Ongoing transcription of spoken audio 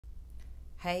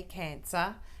Hey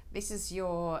Cancer, this is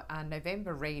your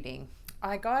November reading.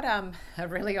 I got a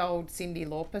really old Cyndi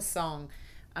Lauper song.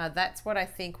 That's what I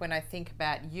think when I think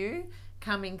about you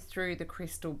coming through the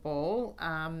crystal ball.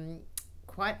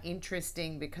 Quite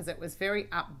interesting because it was very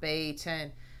upbeat,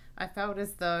 and I felt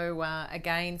as though,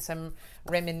 again, some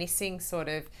reminiscing sort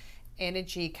of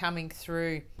energy coming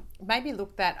through. Maybe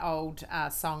look that old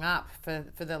song up for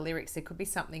the lyrics. There could be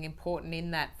something important in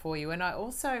that for you. And I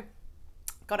also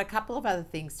got a couple of other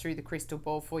things through the crystal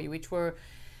ball for you, which were,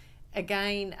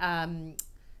 again,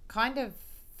 kind of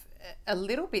a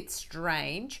little bit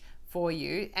strange for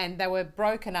you, and they were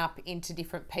broken up into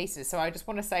different pieces. So I just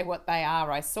want to say what they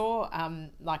are. I saw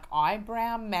like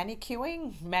eyebrow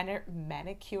manicuring,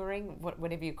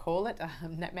 whatever you call it.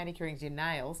 Not manicuring is your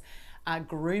nails,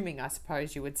 grooming, I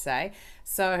suppose you would say.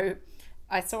 So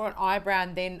I saw an eyebrow,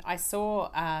 and then I saw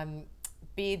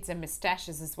beards and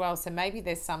moustaches as well. So maybe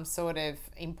there's some sort of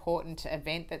important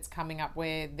event that's coming up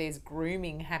where there's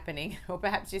grooming happening, or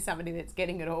perhaps you're somebody that's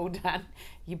getting it all done,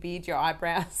 your beard, your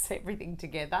eyebrows, everything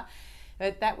together.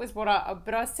 But that was what I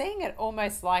was seeing it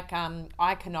almost like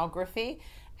iconography.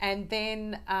 And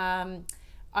then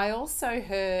I also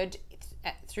heard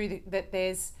that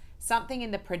there's something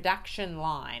in the production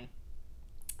line.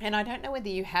 And I don't know whether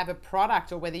you have a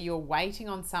product or whether you're waiting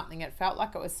on something. It felt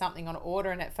like it was something on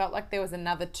order, and it felt like there was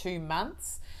another 2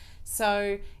 months.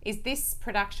 So is this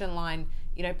production line,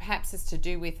 perhaps it's to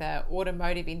do with a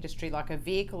automotive industry, like a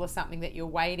vehicle or something that you're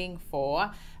waiting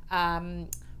for,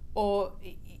 or,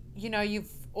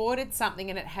 you've ordered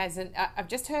something and it hasn't. I've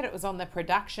just heard it was on the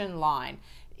production line.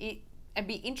 I'd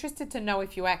be interested to know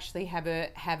if you actually have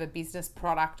a business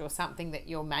product or something that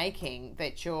you're making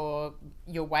that you're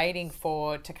waiting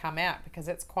for to come out, because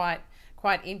it's quite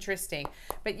interesting.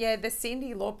 But yeah, the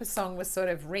Cyndi Lauper song was sort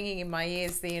of ringing in my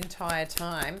ears the entire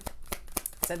time.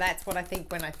 So that's what I think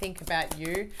when I think about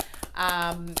you.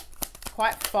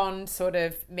 Quite fond sort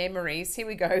of memories. Here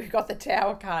we go. We've got the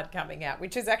Tower card coming out,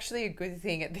 which is actually a good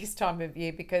thing at this time of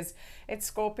year because it's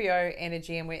Scorpio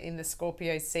energy and we're in the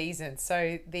Scorpio season.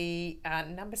 So the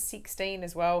number 16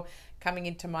 as well coming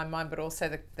into my mind, but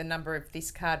also the number of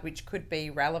this card, which could be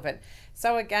relevant.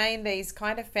 So again, these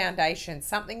kind of foundations,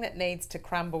 something that needs to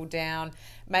crumble down.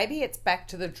 Maybe it's back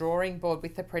to the drawing board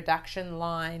with the production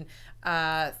line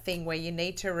thing where you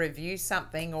need to review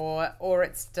something, or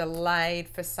it's delayed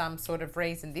for some sort of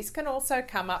reason. This can also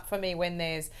come up for me when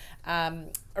there's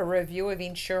a review of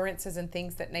insurances and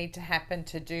things that need to happen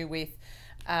to do with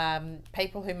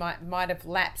people who might have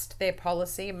lapsed their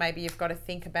policy, and maybe you've got to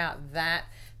think about that.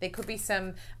 There could be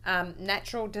some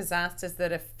natural disasters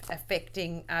that are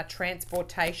affecting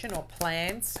transportation or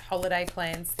plans, holiday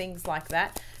plans, things like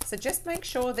that. So just make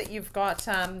sure that you've got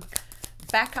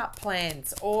backup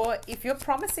plans, or if you're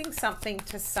promising something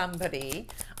to somebody,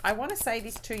 I want to say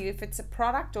this to you: if it's a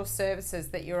product or services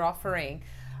that you're offering,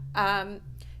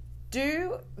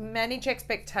 do manage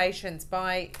expectations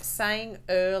by saying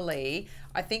early,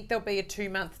 I think there'll be a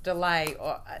 2-month delay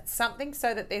or something,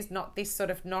 so that there's not this sort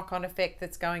of knock-on effect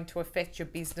that's going to affect your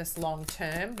business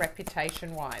long-term,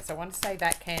 reputation-wise. I want to say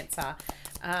that, Cancer.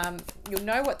 You'll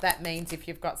know what that means if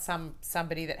you've got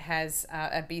somebody that has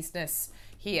a business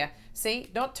here. See,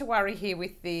 not to worry here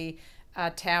with the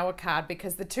Tower card,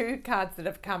 because the 2 cards that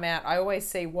have come out, I always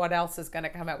see what else is going to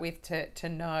come out with to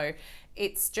know.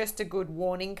 It's just a good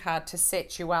warning card to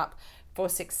set you up for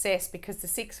success, because the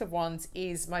 6 of Wands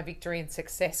is my victory and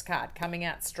success card coming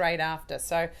out straight after.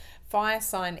 So fire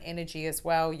sign energy as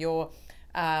well, your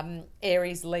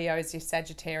Aries, Leos, your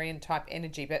Sagittarian type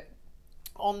energy, but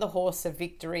on the horse of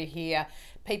victory here,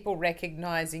 people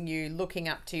recognizing you, looking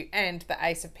up to you, and the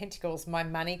Ace of Pentacles, my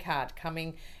money card,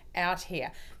 coming out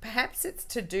here. Perhaps it's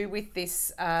to do with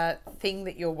this thing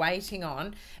that you're waiting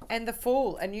on, and the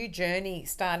Fool, a new journey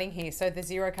starting here. So the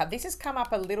 0 card, this has come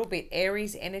up a little bit,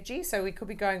 Aries energy, so we could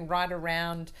be going right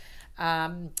around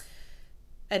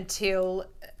until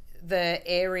the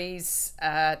Aries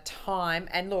time.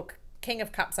 And look, King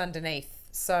of Cups underneath,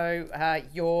 so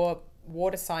your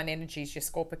water sign energies, your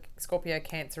Scorpio,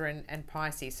 Cancer, and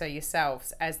Pisces, so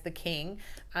yourselves as the king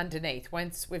underneath.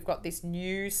 Once we've got this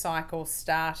new cycle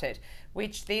started,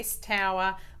 which this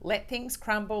Tower, let things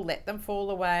crumble, let them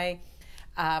fall away.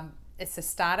 It's the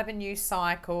start of a new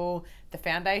cycle. The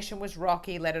foundation was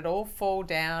rocky, let it all fall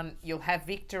down. You'll have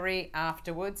victory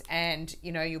afterwards, and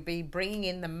you'll be bringing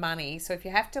in the money. So if you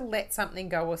have to let something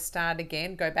go or start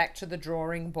again, go back to the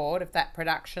drawing board of that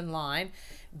production line,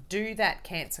 do that,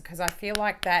 Cancer, because I feel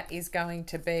like that is going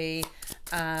to be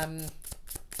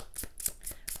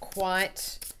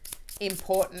quite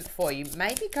important for you.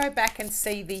 Maybe go back and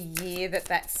see the year that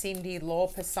Cyndi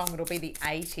Lauper song, it'll be the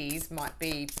 80s, might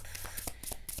be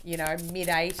you know, mid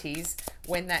 80s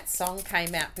when that song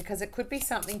came out, because it could be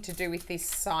something to do with this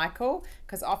cycle,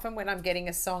 because often when I'm getting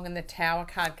a song and the Tower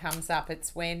card comes up,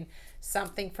 it's when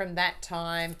something from that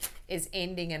time is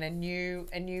ending and a new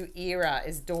era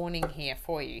is dawning here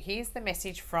for you. Here's the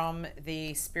message from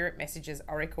the Spirit Messages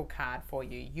Oracle card for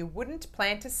you. You wouldn't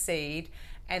plant a seed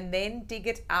and then dig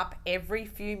it up every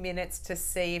few minutes to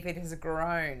see if it has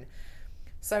grown.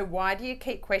 So why do you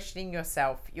keep questioning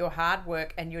yourself, your hard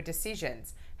work and your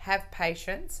decisions? Have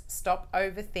patience, stop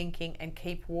overthinking, and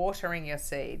keep watering your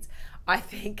seeds. I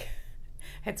think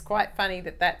it's quite funny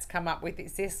that that's come up with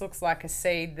this. This looks like a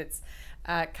seed that's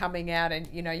coming out, and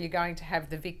you know, you're going to have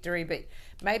the victory, but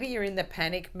maybe you're in the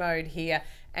panic mode here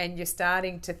and you're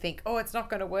starting to think, oh, it's not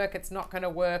going to work, it's not going to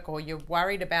work, or you're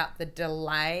worried about the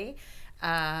delay.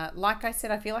 Like I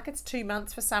said, I feel like it's 2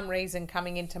 months for some reason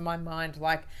coming into my mind,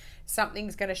 like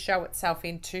something's going to show itself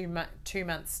in 2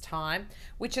 months time,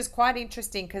 which is quite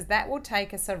interesting because that will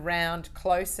take us around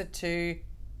closer to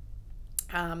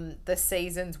the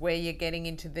seasons where you're getting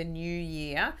into the new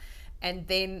year, and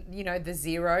then, you know, the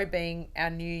 0 being our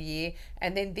new year,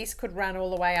 and then this could run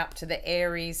all the way up to the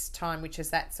Aries time, which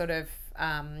is that sort of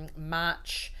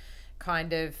March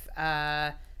kind of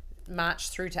March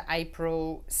through to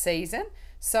April season.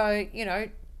 So, you know,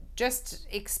 just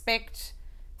expect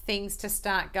things to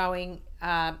start going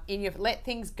in your, let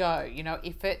things go. You know,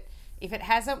 if it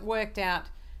hasn't worked out,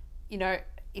 you know,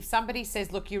 if somebody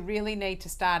says, look, you really need to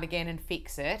start again and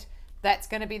fix it, that's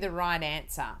going to be the right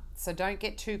answer. So don't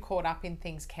get too caught up in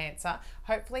things, Cancer.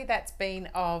 Hopefully that's been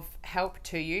of help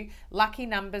to you. Lucky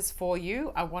numbers for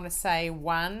you, I want to say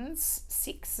 1s,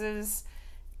 6s,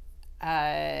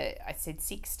 I said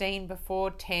 16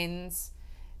 before, 10s,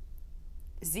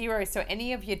 0. So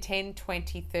any of your 10,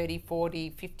 20, 30, 40,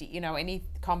 50, you know, any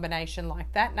combination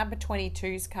like that. Number 22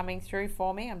 is coming through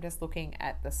for me. I'm just looking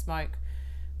at the smoke,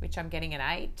 which I'm getting an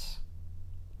 8,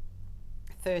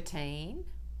 13,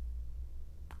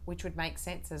 which would make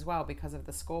sense as well because of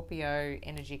the Scorpio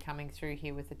energy coming through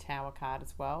here with the Tower card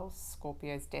as well.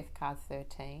 Scorpio's death card,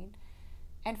 13,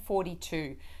 and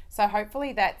 42. So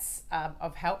hopefully that's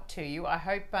of help to you. I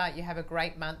hope you have a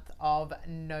great month of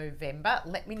November.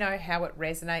 Let me know how it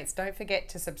resonates. Don't forget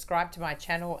to subscribe to my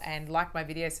channel and like my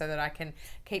videos so that I can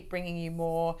keep bringing you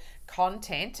more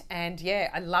content. And yeah,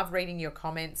 I love reading your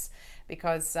comments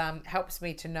because helps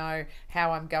me to know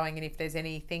how I'm going, and if there's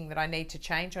anything that I need to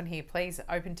change on here, please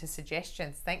open to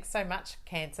suggestions. Thanks so much,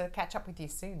 Cancer. Catch up with you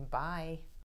soon. Bye.